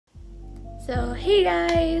So hey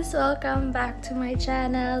guys, welcome back to my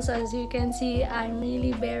channel. So as you can see, I'm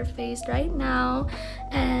really barefaced right now,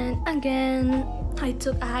 and again I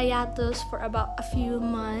took a hiatus for about a few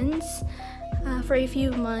months.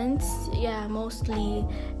 Yeah, mostly.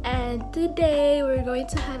 And today we're going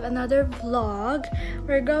to have another vlog.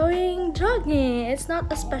 We're going jogging. It's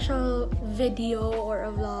not a special video or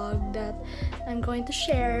a vlog that I'm going to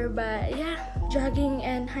share, but yeah, jogging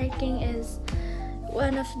and hiking is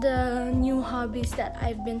one of the new hobbies that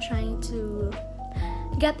I've been trying to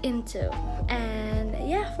get into. And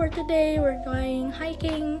yeah, for today we're going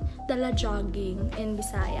hiking, jogging in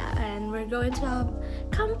Bisaya, and we're going to have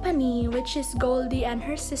company, which is Goldy and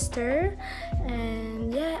her sister.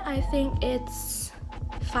 And yeah, I think it's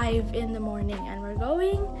 5 in the morning and we're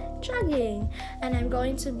going jogging, and I'm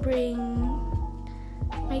going to bring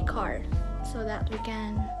my car so that we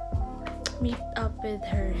can meet up with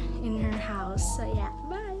her in her house. So yeah,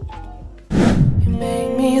 bye. You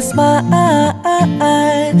make me smile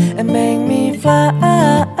and make me fly.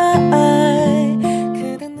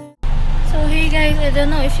 So hey guys, I don't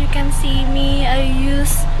know if you can see me. I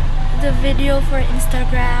use the video for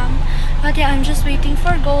Instagram, but yeah, I'm just waiting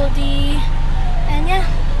for Goldy. And yeah,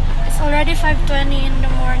 it's already 5:20 in the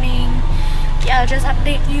morning. Yeah, I'll just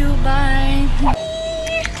update you. Bye.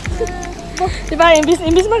 Diba,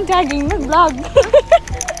 imbis mag-jogging, mag-vlog.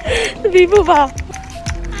 Sabi mo ba?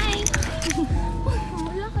 Hi!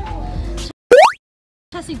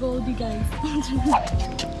 Siya si Goldy, guys.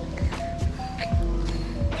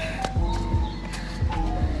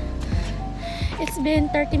 It's been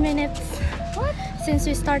 30 minutes since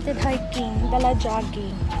we started hiking,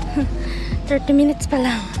 jogging. 30 minutes pa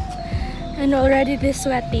lang. And already this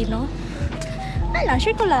sweaty, no? Wala,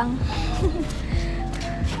 share ko lang.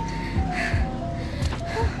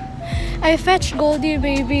 I fetched Goldy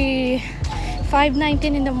maybe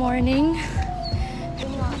 5:19 in the morning.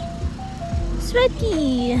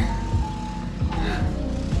 Sweaty.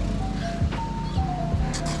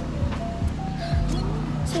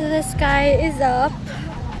 So the sky is up.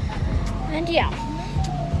 And yeah.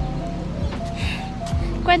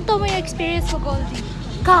 Kwento mo yung experience mo, Goldy.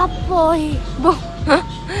 Kapoy!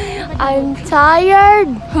 I'm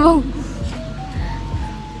tired!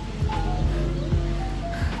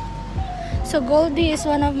 So Goldy is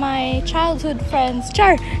one of my childhood friends.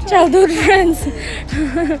 Childhood friends.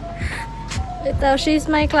 So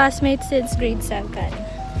she's my classmate since grade 7.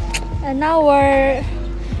 And now we're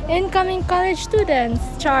incoming college students.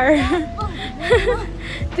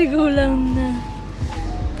 Tigulang na.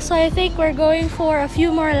 So I think we're going for a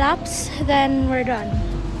few more laps, then we're done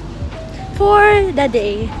for the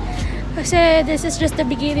day. Kasi this is just the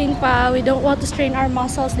beginning pa. We don't want to strain our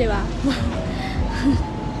muscles, di ba?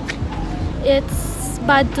 It's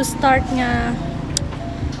bad to start nga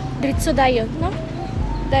diretso dayon, no?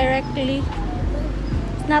 Directly.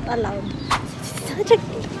 It's not allowed.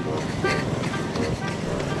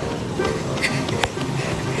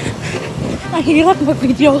 Ang hirap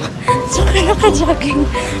mag-video. So, naka-jogging.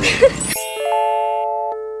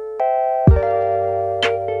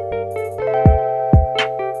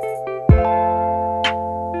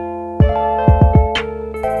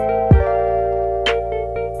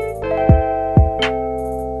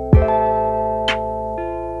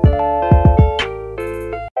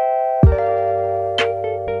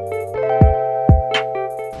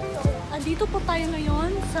 Dito po tayo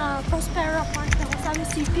ngayon sa Prospera Park ng Quezon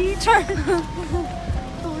City.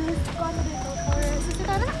 Tourist ko ano dito? Tourist.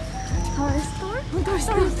 Ito na? Tourist tour? Tourist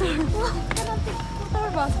tour. Wow! Kanantik ko tour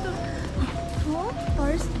ba? Tourist tour.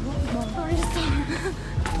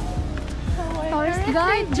 Tourist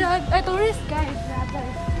guide? Tourist guide rather.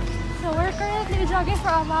 So we're currently jogging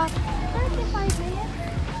for about 35 minutes.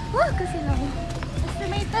 Wow! Kasi lang.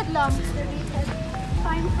 Estimated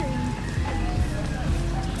time frame.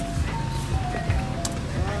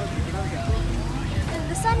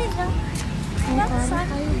 The sun is out. Not sun.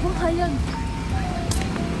 Buhayan.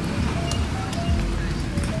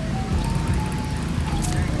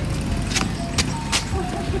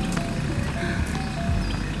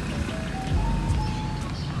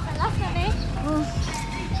 Last na eh?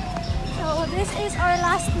 So this is our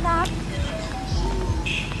last lap.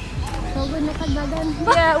 So, nakadagan.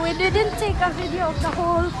 Yeah, we didn't take a video of the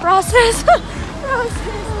whole process.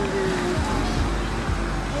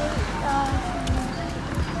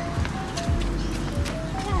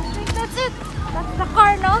 That's it. That's the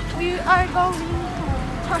car, no? We are going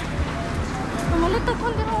home. Mamulit ako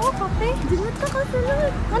din ako, kape. Dinat ka kasalan.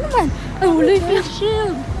 Ano man? Ay, wala yung face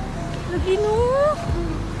shield. Lagi no.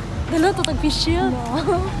 Dala ito tag-face shield.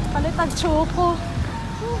 No. Palit tag-choco.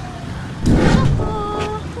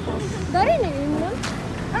 Dari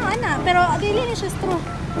pero dili na siya straw.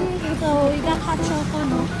 So we got hot choco,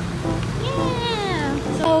 no? Yeah.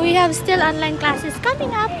 So we have still online classes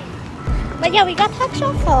coming up. But yeah, we got hot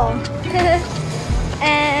choco.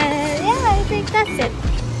 And yeah, I think that's it.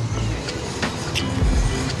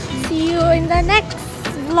 See you in the next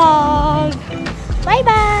vlog. Bye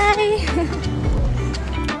bye.